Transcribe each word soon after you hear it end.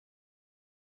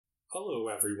Hello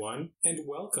everyone, and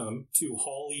welcome to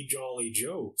Holly Jolly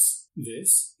Jokes.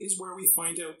 This is where we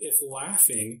find out if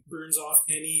laughing burns off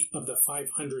any of the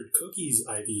 500 cookies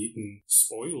I've eaten.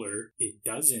 Spoiler, it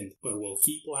doesn't, but we'll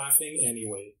keep laughing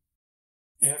anyway.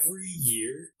 Every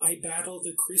year, I battle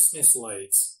the Christmas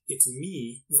lights. It's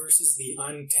me versus the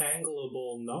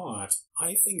untangleable knot.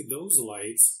 I think those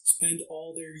lights spend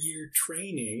all their year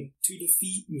training to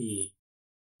defeat me.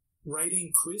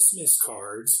 Writing Christmas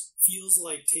cards feels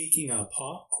like taking a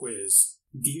pop quiz.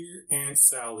 Dear Aunt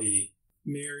Sally,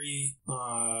 Merry,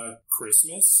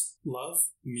 Christmas? Love,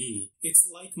 me. It's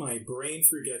like my brain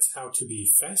forgets how to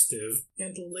be festive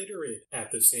and literate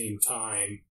at the same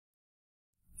time.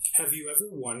 Have you ever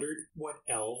wondered what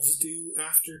elves do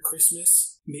after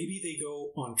Christmas? Maybe they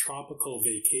go on tropical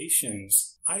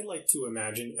vacations. I like to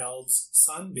imagine elves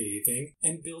sunbathing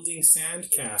and building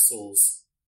sandcastles.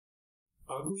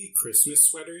 Ugly Christmas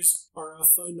sweaters are a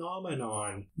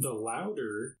phenomenon. The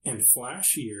louder and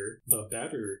flashier, the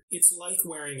better. It's like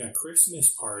wearing a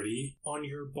Christmas party on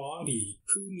your body.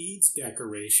 Who needs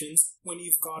decorations when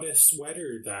you've got a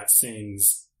sweater that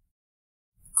sings?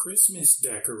 Christmas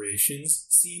decorations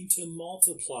seem to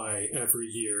multiply every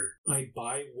year. I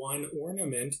buy one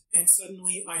ornament and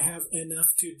suddenly I have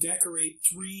enough to decorate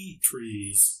 3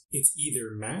 trees. It's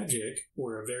either magic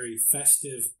or a very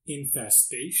festive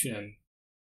infestation.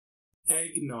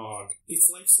 Eggnog. It's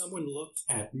like someone looked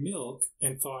at milk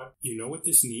and thought, you know what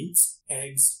this needs?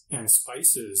 Eggs and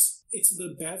spices. It's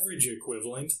the beverage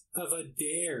equivalent of a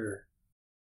dare.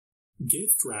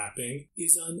 Gift wrapping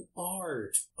is an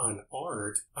art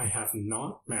I have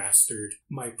not mastered.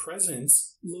 My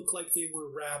presents look like they were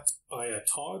wrapped by a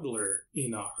toddler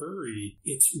in a hurry.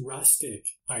 It's rustic,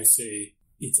 I say.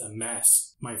 It's a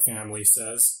mess, my family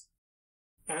says.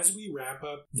 As we wrap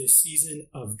up this season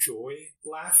of joy,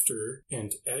 laughter,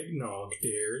 and eggnog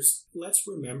dares, let's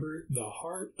remember the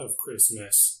heart of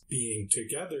Christmas, being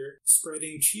together,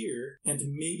 spreading cheer, and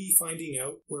maybe finding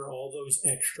out where all those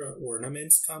extra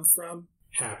ornaments come from.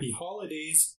 Happy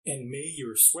holidays, and may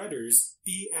your sweaters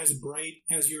be as bright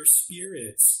as your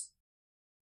spirits.